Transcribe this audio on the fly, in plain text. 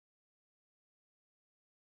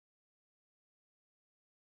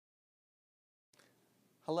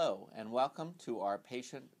Hello and welcome to our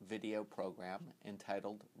patient video program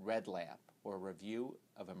entitled REDLAMP, or Review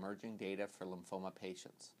of Emerging Data for Lymphoma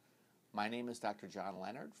Patients. My name is Dr. John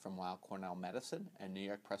Leonard from Weill Cornell Medicine and New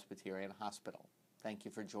York Presbyterian Hospital. Thank you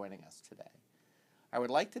for joining us today. I would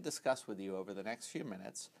like to discuss with you over the next few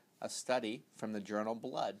minutes a study from the journal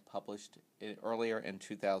Blood published earlier in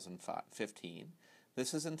 2015.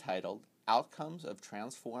 This is entitled Outcomes of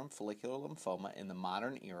Transformed Follicular Lymphoma in the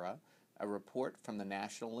Modern Era, a report from the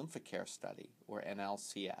National LymphoCare Study, or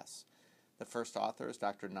NLCS. The first author is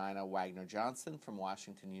Dr. Nina Wagner-Johnson from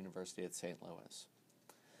Washington University at St. Louis.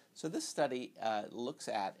 So this study looks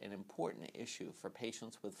at an important issue for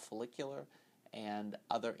patients with follicular and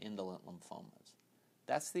other indolent lymphomas.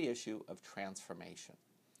 That's the issue of transformation.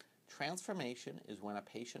 Transformation is when a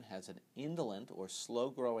patient has an indolent or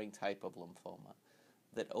slow-growing type of lymphoma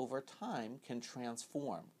that over time can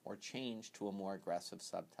transform or change to a more aggressive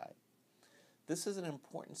subtype. This is an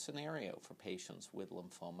important scenario for patients with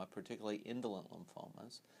lymphoma, particularly indolent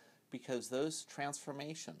lymphomas, because those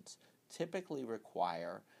transformations typically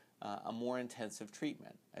require a more intensive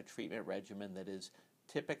treatment, a treatment regimen that is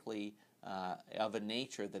typically of a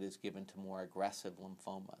nature that is given to more aggressive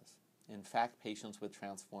lymphomas. In fact, patients with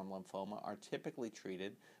transformed lymphoma are typically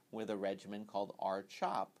treated with a regimen called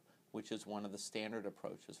R-CHOP, which is one of the standard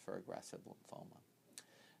approaches for aggressive lymphoma.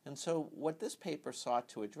 And so what this paper sought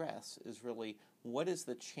to address is really what is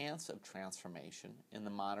the chance of transformation in the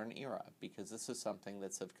modern era, because this is something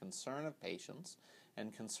that's of concern of patients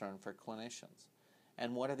and concern for clinicians.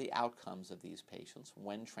 And what are the outcomes of these patients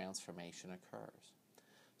when transformation occurs?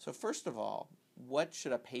 So first of all, what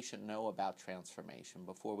should a patient know about transformation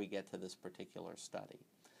before we get to this particular study?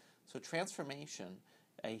 So transformation,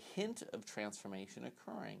 a hint of transformation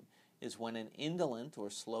occurring is when an indolent or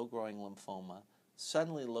slow-growing lymphoma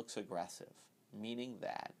suddenly looks aggressive, meaning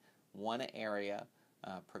that one area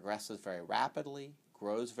progresses very rapidly,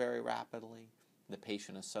 grows very rapidly, the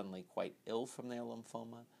patient is suddenly quite ill from their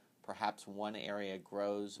lymphoma, perhaps one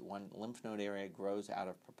lymph node area grows out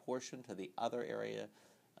of proportion to the other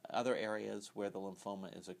areas where the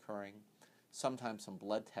lymphoma is occurring. Sometimes some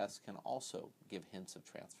blood tests can also give hints of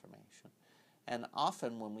transformation. And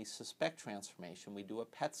often when we suspect transformation, we do a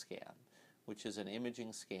PET scan, which is an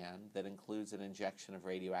imaging scan that includes an injection of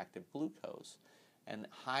radioactive glucose. And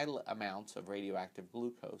high amounts of radioactive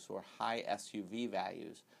glucose, or high SUV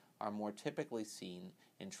values, are more typically seen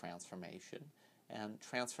in transformation. And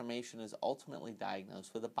transformation is ultimately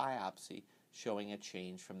diagnosed with a biopsy showing a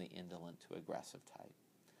change from the indolent to aggressive type.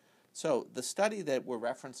 So the study that we're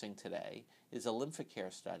referencing today is a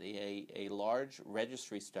LymphoCare study, a large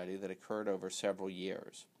registry study that occurred over several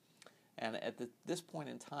years. And at this point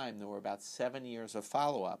in time, there were about 7 years of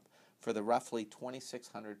follow-up for the roughly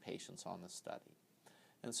 2,600 patients on the study.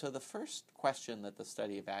 And so the first question that the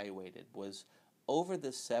study evaluated was, over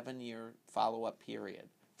this 7-year follow-up period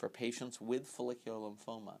for patients with follicular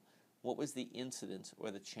lymphoma, what was the incidence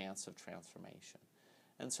or the chance of transformation?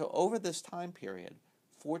 And so over this time period,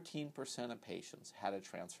 14% of patients had a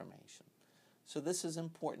transformation. So this is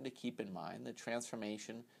important to keep in mind, that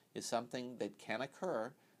transformation is something that can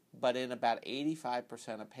occur, but in about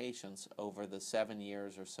 85% of patients over the 7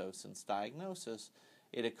 years or so since diagnosis,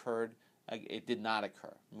 it did not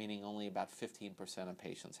occur, meaning only about 15% of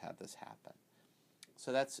patients had this happen.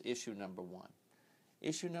 So that's issue number one.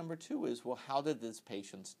 Issue number two is, well, how did these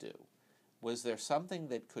patients do? Was there something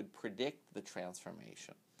that could predict the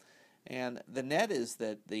transformation? And the net is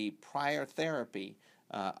that the prior therapy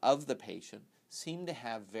of the patient seemed to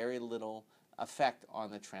have very little effect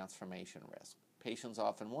on the transformation risk. Patients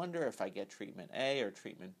often wonder, if I get treatment A or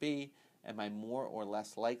treatment B, am I more or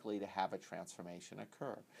less likely to have a transformation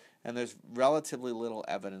occur? And there's relatively little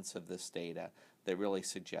evidence of this data that really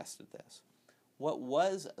suggested this. What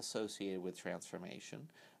was associated with transformation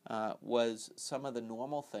was some of the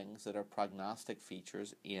normal things that are prognostic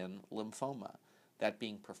features in lymphoma. That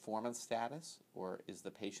being performance status, or is the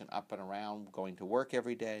patient up and around, going to work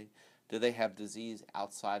every day? Do they have disease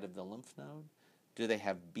outside of the lymph node? Do they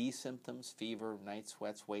have B symptoms, fever, night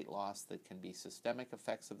sweats, weight loss that can be systemic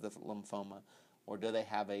effects of the lymphoma? Or do they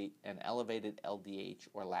have an elevated LDH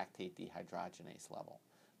or lactate dehydrogenase level?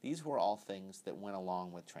 These were all things that went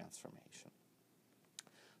along with transformation.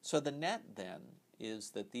 So the net then is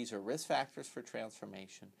that these are risk factors for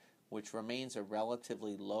transformation, which remains a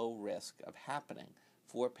relatively low risk of happening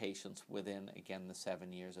for patients within, again, the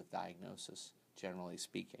 7 years of diagnosis, generally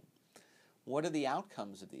speaking. What are the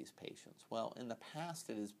outcomes of these patients? Well, in the past,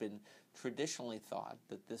 it has been traditionally thought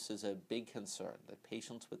that this is a big concern, that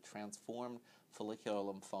patients with transformed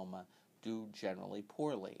follicular lymphoma do generally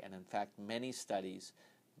poorly. And in fact, many studies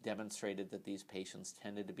demonstrated that these patients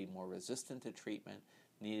tended to be more resistant to treatment,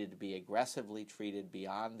 needed to be aggressively treated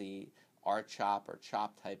beyond the R-CHOP or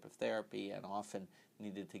CHOP type of therapy, and often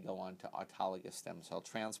needed to go on to autologous stem cell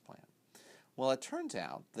transplant. Well, it turns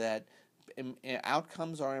out that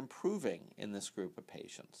outcomes are improving in this group of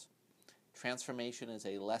patients. Transformation is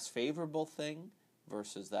a less favorable thing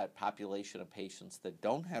versus that population of patients that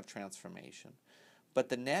don't have transformation, but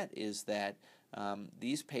the net is that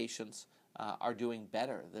these patients are doing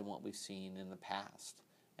better than what we've seen in the past.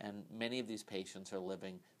 And many of these patients are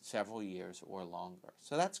living several years or longer.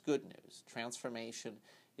 So that's good news. Transformation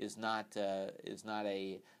is not a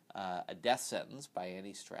death sentence by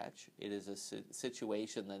any stretch. It is a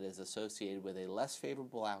situation that is associated with a less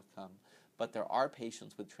favorable outcome, but there are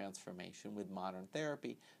patients with transformation with modern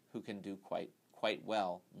therapy who can do quite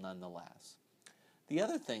well nonetheless. The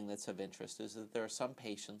other thing that's of interest is that there are some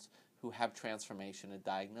patients who have transformation at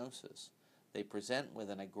diagnosis. They present with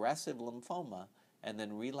an aggressive lymphoma and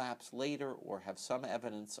then relapse later or have some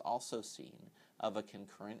evidence also seen of a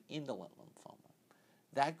concurrent indolent lymphoma.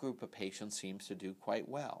 That group of patients seems to do quite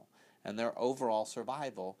well, and their overall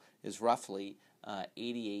survival is roughly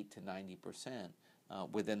 88 to 90%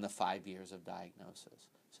 within the 5 years of diagnosis.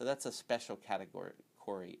 So that's a special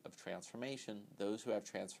category of transformation, those who have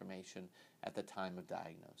transformation at the time of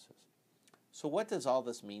diagnosis. So what does all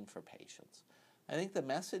this mean for patients? I think the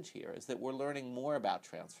message here is that we're learning more about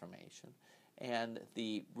transformation, and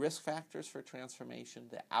the risk factors for transformation,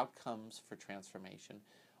 the outcomes for transformation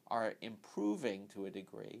are improving to a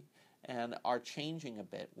degree and are changing a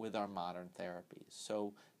bit with our modern therapies.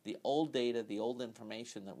 So the old data, the old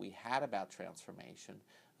information that we had about transformation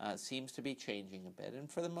seems to be changing a bit,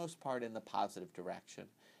 and for the most part in the positive direction.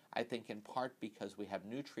 I think in part because we have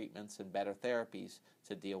new treatments and better therapies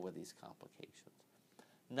to deal with these complications.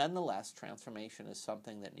 Nonetheless, transformation is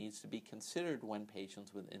something that needs to be considered when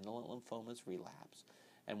patients with indolent lymphomas relapse.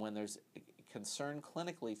 And when there's concern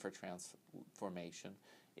clinically for transformation,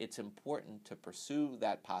 it's important to pursue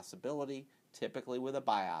that possibility, typically with a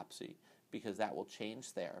biopsy, because that will change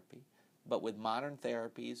therapy. But with modern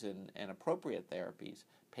therapies and appropriate therapies,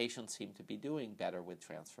 patients seem to be doing better with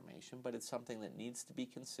transformation, but it's something that needs to be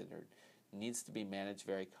considered, needs to be managed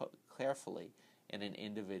very carefully in an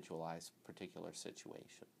individualized particular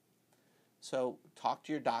situation. So talk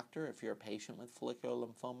to your doctor if you're a patient with follicular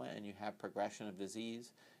lymphoma and you have progression of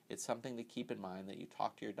disease. It's something to keep in mind that you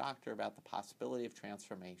talk to your doctor about the possibility of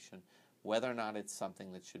transformation, whether or not it's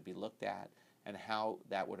something that should be looked at, and how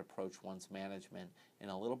that would approach one's management in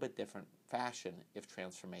a little bit different fashion if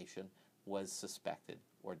transformation was suspected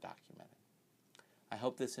or documented. I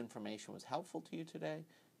hope this information was helpful to you today.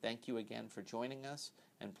 Thank you again for joining us,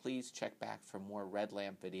 and please check back for more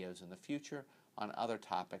REDLAMP videos in the future on other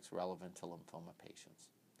topics relevant to lymphoma patients.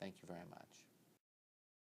 Thank you very much.